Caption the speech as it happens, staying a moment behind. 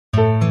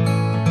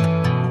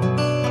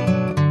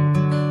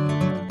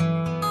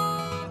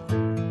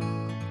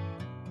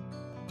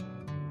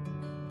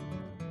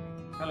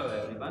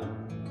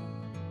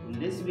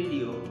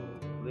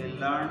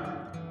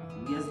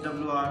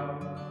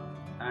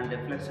and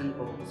reflection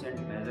coefficient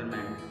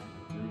measurement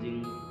using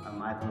a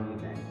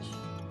microwave bench.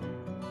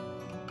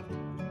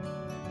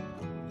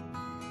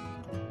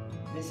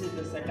 This is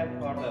the setup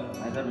for the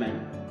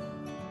measurement.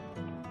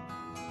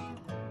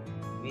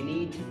 We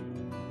need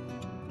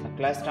a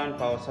klystron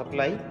power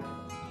supply,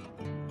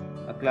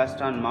 a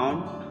klystron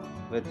mount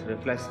with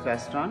reflex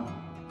klystron,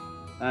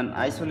 an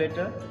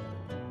isolator,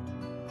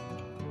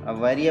 a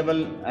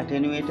variable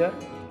attenuator,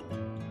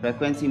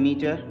 frequency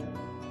meter,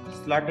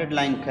 slotted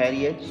line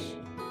carriage,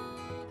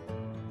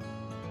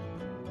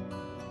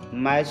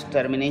 match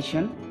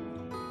termination,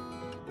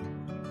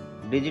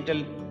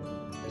 digital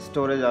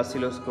storage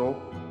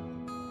oscilloscope,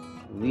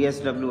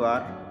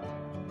 VSWR,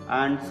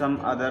 and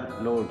some other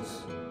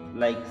loads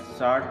like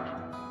short,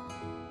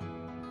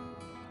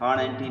 horn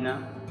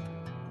antenna.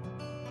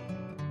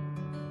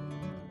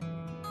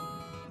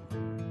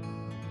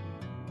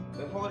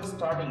 Before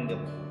starting the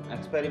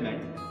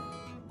experiment,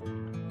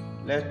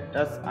 let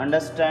us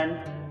understand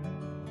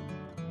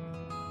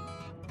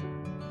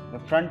the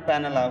front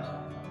panel of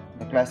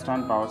the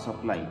klystron power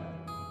supply.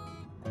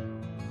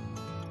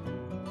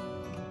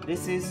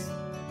 This is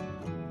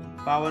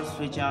power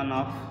switch on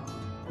off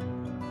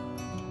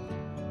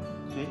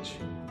switch.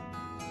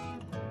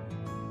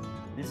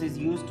 This is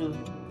used to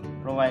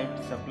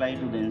provide supply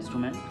to the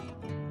instrument.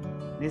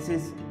 This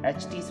is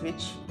HT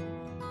switch.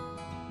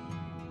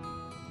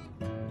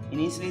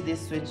 Initially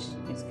this switch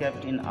is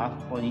kept in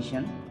off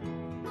position.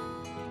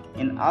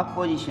 In off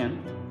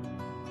position,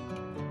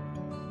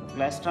 the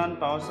klystron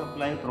power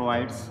supply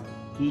provides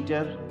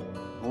heater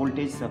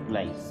voltage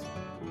supplies.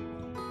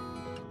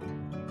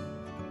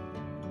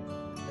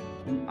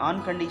 In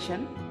on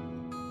condition,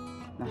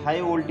 the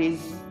high voltage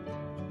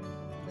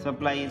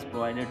supply is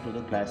provided to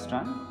the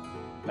klystron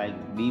like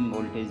beam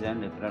voltage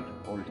and reference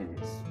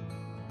voltages.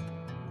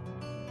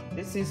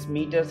 This is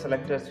meter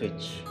selector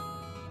switch.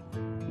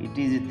 It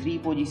is a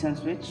 3-position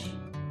switch.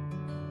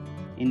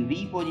 In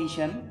V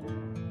position,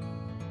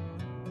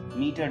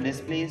 meter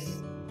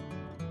displays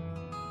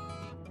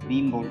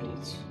beam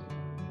voltage.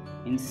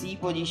 In C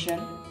position,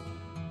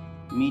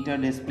 meter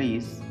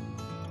displays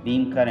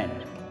beam current.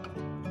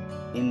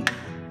 In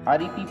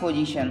REP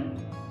position,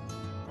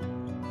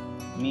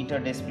 meter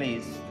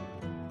displays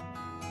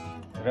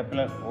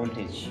Rappler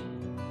voltage.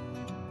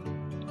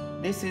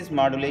 This is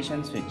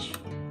modulation switch.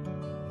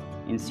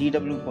 In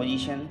CW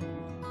position,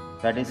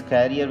 that is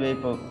carrier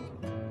wave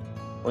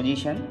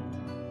position,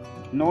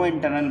 no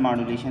internal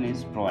modulation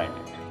is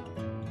provided.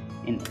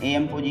 In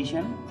AM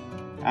position,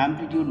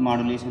 amplitude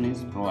modulation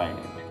is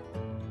provided.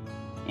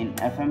 In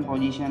FM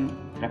position,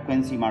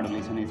 frequency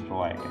modulation is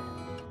provided.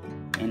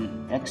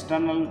 In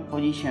external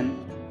position,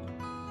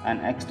 an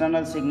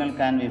external signal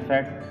can be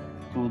fed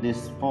through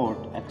this port,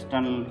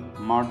 external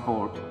mod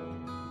port,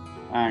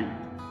 and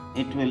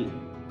it will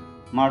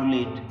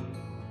modulate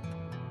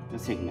the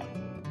signal.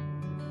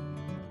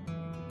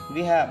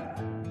 We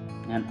have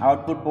an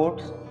output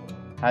port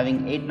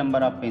having 8 number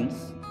of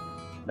pins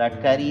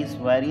that carries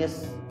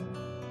various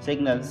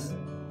signals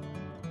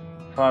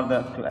for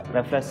the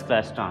reflex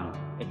klystron.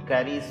 It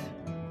carries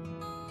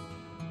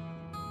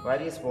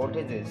various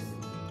voltages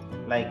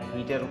like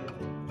heater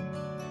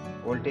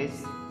voltage,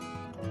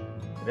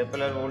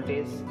 repellor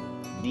voltage,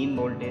 beam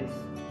voltage,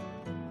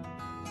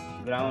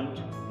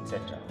 ground,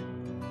 etc.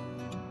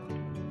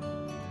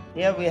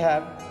 Here we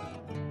have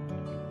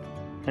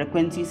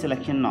frequency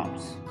selection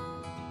knobs.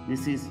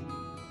 This is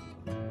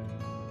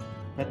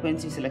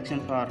frequency selection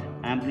for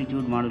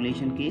amplitude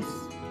modulation case.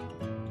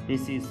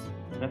 This is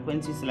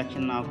frequency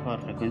selection knob for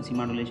frequency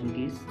modulation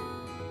case.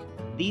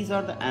 These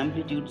are the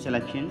amplitude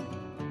selection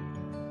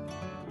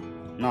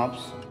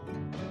knobs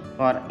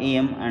for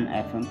AM and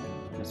FM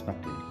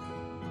respectively.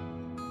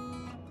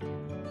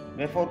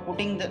 Before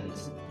putting the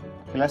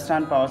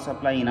klystron power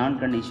supply in on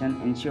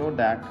condition, ensure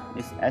that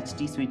this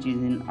HT switch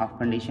is in off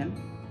condition.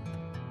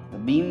 The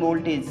beam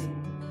voltage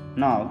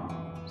knob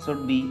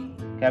should be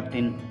kept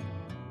in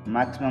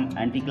maximum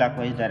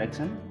anti-clockwise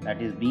direction,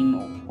 that is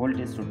beam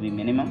voltage should be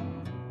minimum.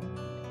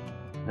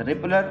 The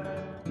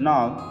repellor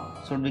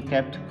knob should be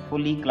kept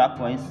fully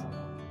clockwise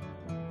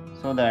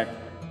so that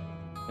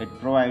it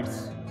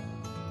provides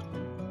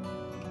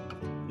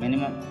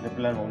minimum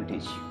repellor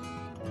voltage.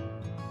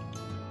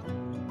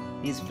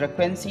 These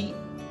frequency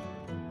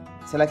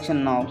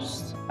selection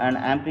knobs and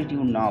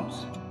amplitude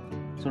knobs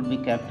should be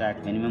kept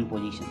at minimum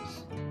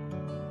positions.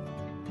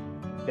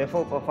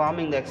 Before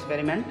performing the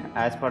experiment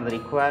as per the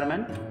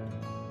requirement,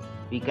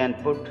 we can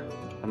put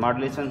the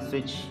modulation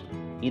switch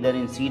either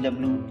in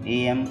CW,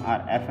 AM or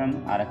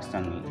FM or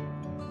externally.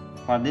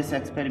 For this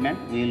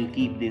experiment, we will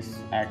keep this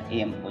at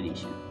AM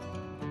position.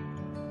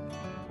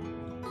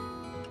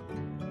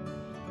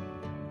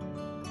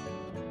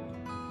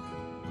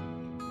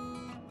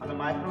 On the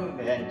microwave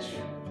bench,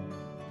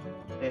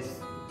 this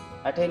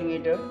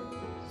attenuator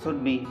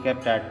should be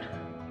kept at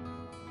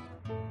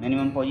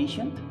minimum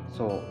position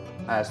so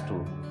as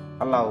to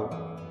allow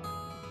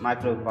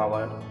microwave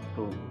power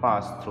to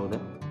pass through the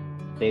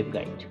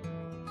waveguide.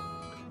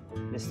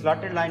 The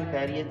slotted line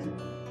carriage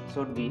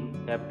should be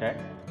kept at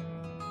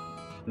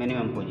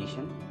minimum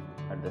position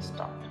at the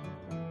start.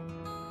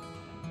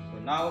 So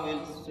now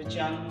we'll switch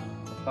on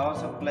the power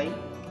supply,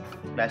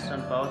 flash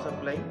on power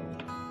supply,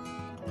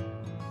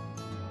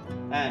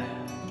 and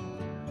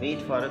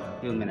wait for a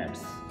few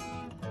minutes.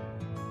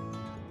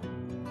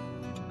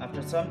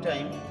 After some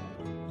time,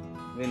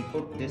 we'll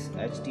put this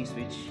HT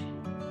switch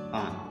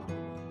on.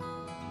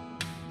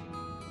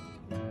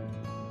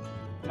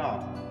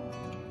 Now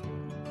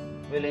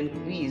we'll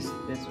increase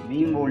this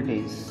beam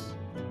voltage,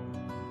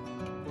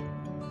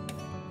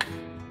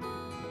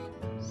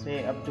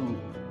 say up to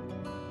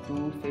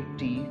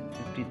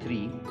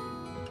 253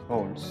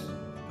 volts,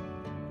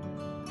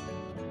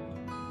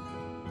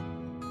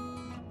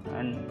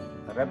 and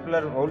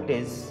repeller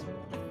voltage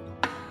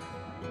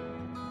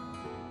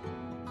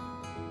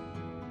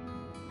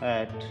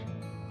at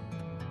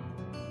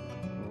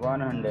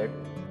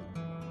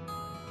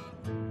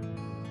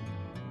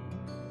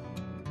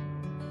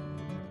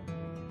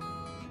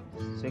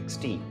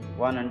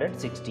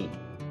 116.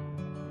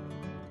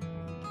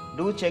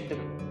 Do check the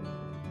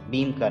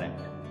beam current.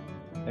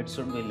 It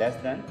should be less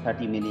than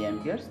 30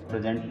 milliamperes.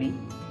 Presently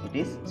it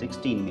is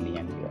 16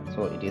 milliamperes,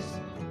 so it is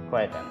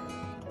quite enough.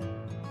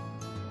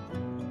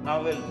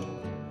 Now we'll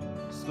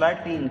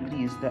slightly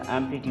increase the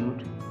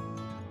amplitude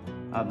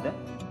of the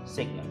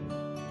signal.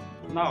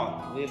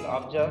 Now we'll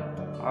observe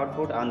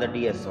output on the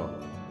DSO.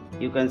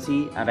 You can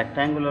see a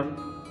rectangular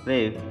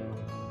wave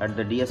at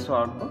the DSO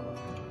output.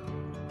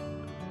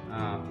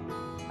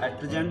 At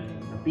present,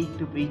 the peak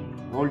to peak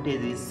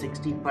voltage is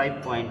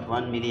 65.1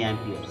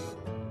 milliamperes.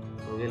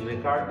 So we'll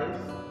record this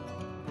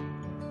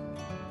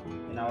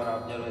in our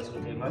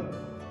observation table.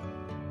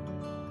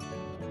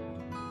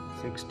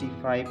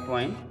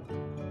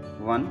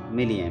 65.1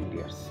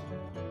 milliamperes.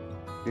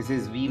 This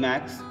is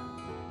Vmax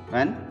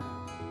when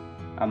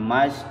a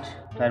merged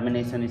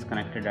termination is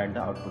connected at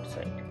the output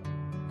side.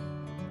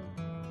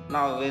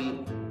 Now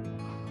we'll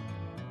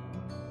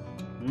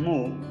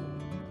move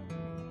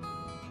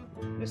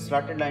the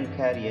slotted line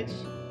carriage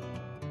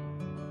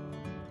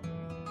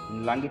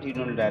in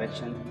longitudinal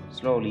direction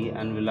slowly,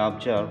 and will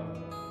observe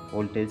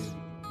voltage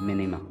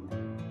minima.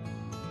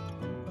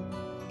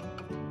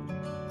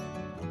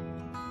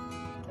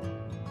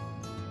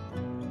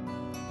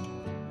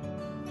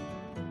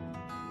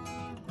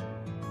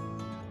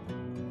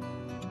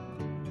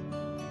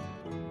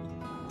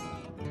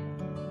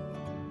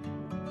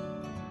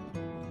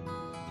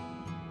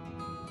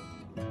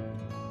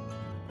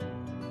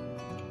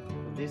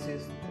 This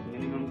is the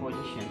minimum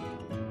position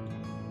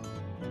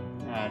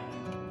at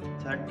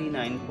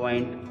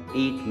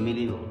 39.8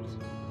 millivolts.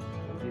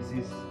 So this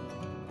is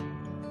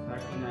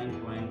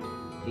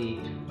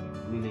 39.8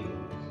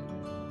 millivolts.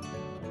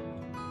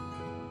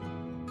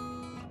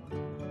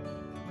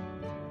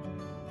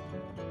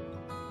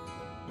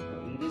 So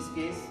in this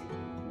case,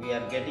 we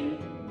are getting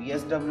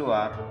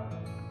VSWR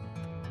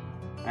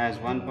as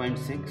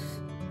 1.6,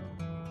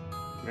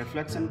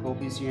 reflection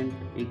coefficient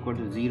equal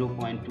to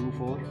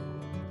 0.24,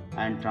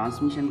 and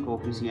transmission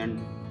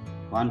coefficient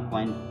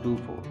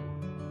 1.24.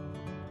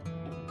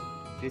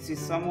 This is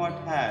somewhat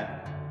high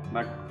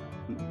but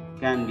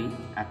can be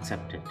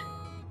accepted.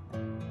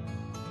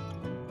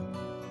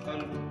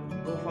 We'll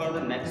go for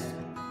the next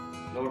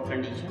load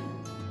condition.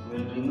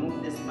 We'll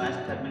remove this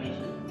match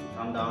termination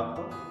from the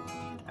output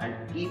and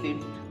keep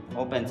it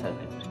open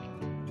circuit.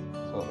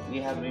 So we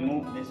have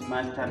removed this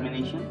match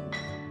termination,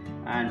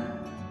 and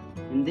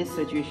in this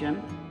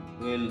situation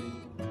we'll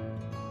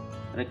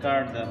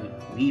record the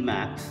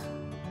Vmax.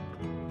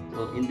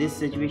 So in this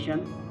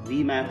situation,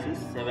 Vmax is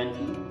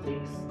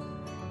 76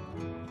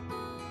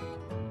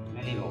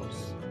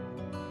 millivolts.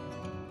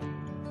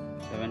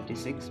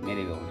 76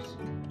 millivolts.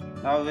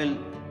 Now we'll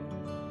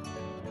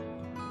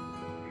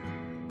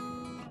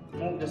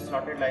move the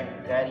slotted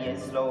line carriage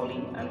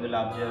slowly and we'll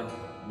observe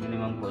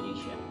minimum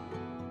position.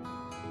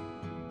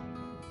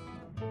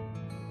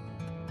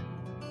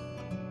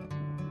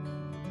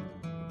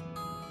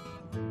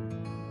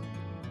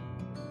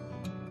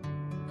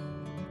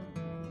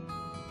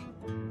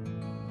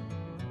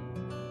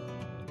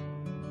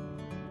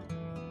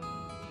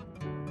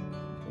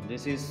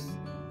 This is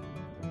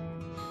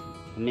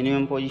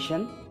minimum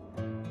position.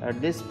 At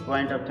this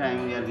point of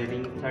time we are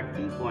getting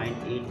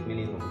 30.8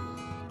 millivolts.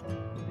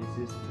 This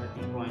is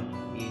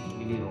 30.8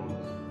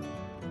 millivolts.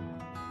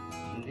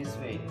 In this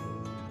way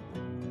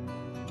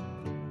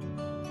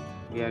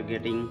we are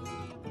getting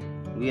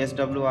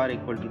VSWR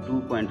equal to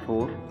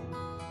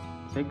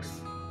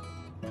 2.46,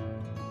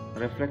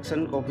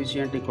 reflection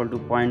coefficient equal to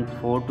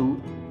 0.42,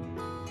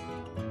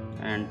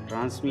 and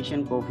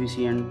transmission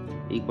coefficient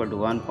equal to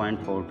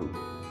 1.42.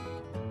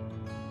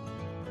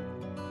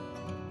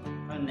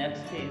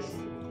 Next case,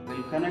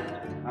 we'll connect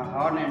a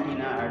horn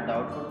antenna at the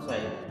output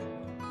side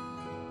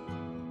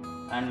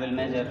and will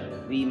measure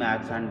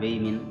Vmax and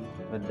Vmin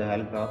with the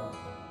help of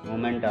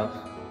movement of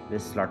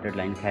this slotted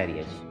line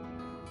carriage.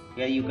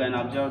 Here you can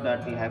observe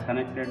that we have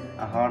connected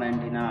a horn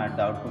antenna at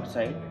the output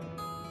side.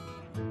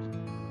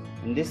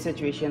 In this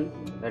situation,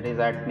 that is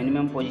at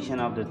minimum position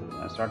of the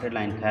slotted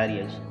line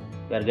carriage,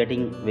 we are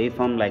getting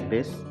waveform like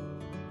this.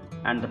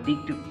 and the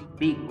peak to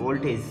peak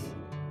voltage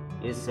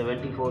is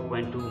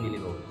 74.2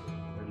 millivolts.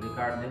 We'll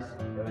record this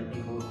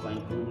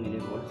 74.2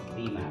 millivolts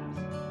V max,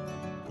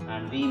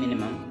 and V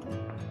minimum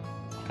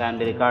can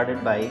be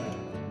recorded by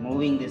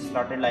moving this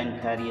slotted line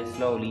carrier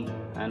slowly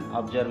and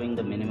observing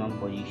the minimum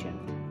position.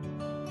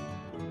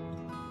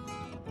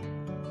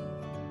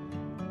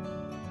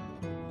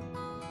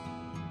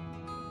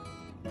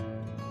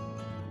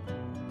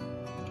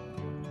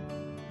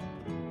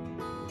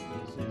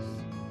 This is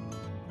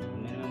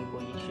minimum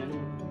position.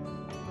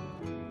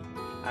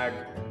 At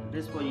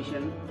this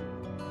position,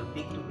 the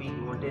peak to peak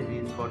voltage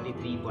is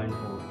 43.4.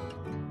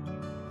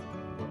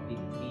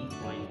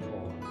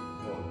 43.4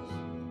 volts.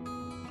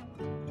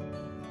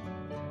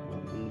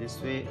 In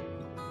this way,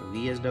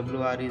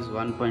 VSWR is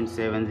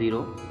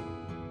 1.70.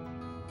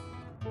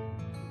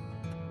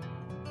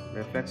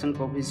 Reflection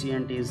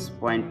coefficient is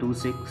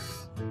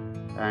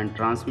 0.26 and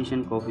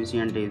transmission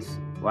coefficient is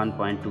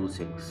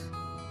 1.26.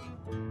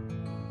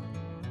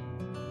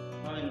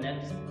 Now in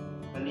next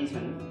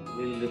condition,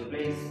 we will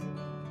replace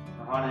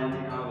the hard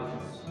antenna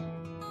with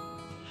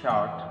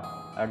short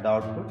at the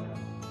output.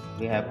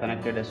 We have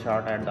connected a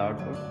short at the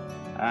output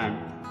and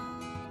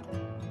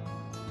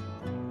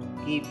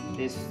keep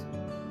this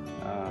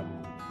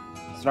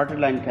slotted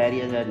line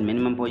carriers at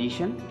minimum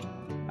position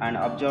and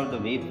observe the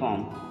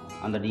waveform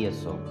on the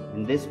DSO.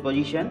 In this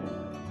position,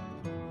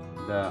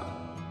 the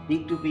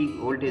peak to peak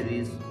voltage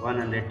is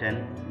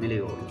 110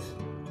 millivolts.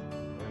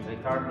 We will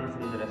record this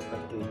in the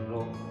respective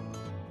row,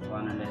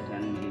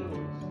 110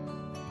 millivolts.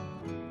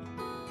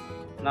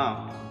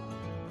 Now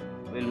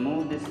we will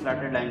move this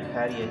slotted line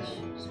carriage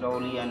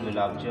slowly and will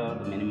observe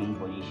the minimum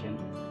position.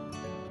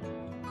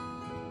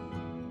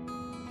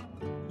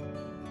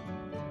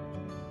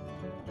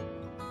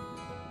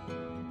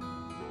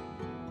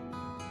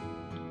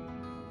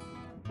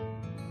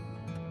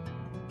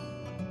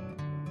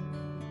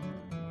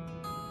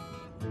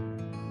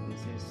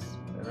 This is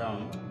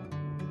around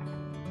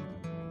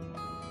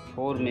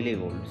 4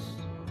 millivolts.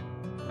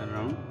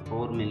 Around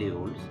 4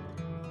 millivolts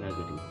we are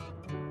getting.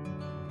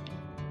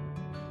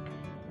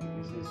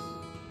 This is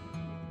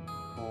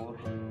 4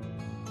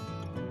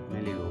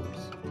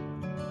 millivolts.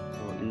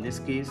 So in this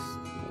case,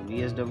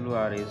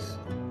 VSWR is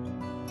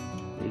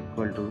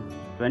equal to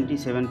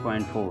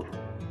 27.4,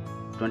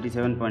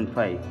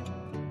 27.5,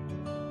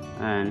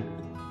 and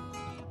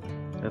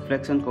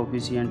reflection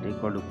coefficient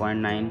equal to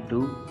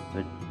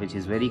 0.92, which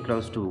is very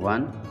close to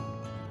 1,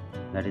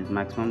 that is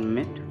maximum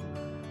limit,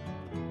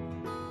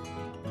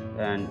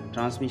 and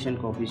transmission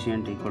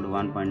coefficient equal to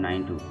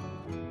 1.92.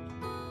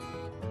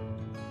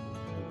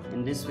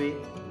 In this way,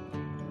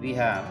 we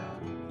have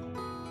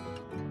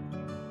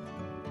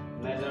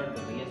measured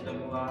the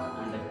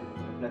VSWR and the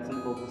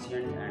reflection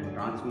coefficient and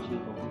transmission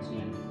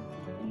coefficient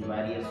in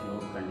various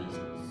load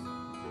conditions.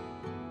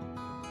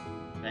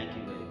 Thank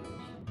you.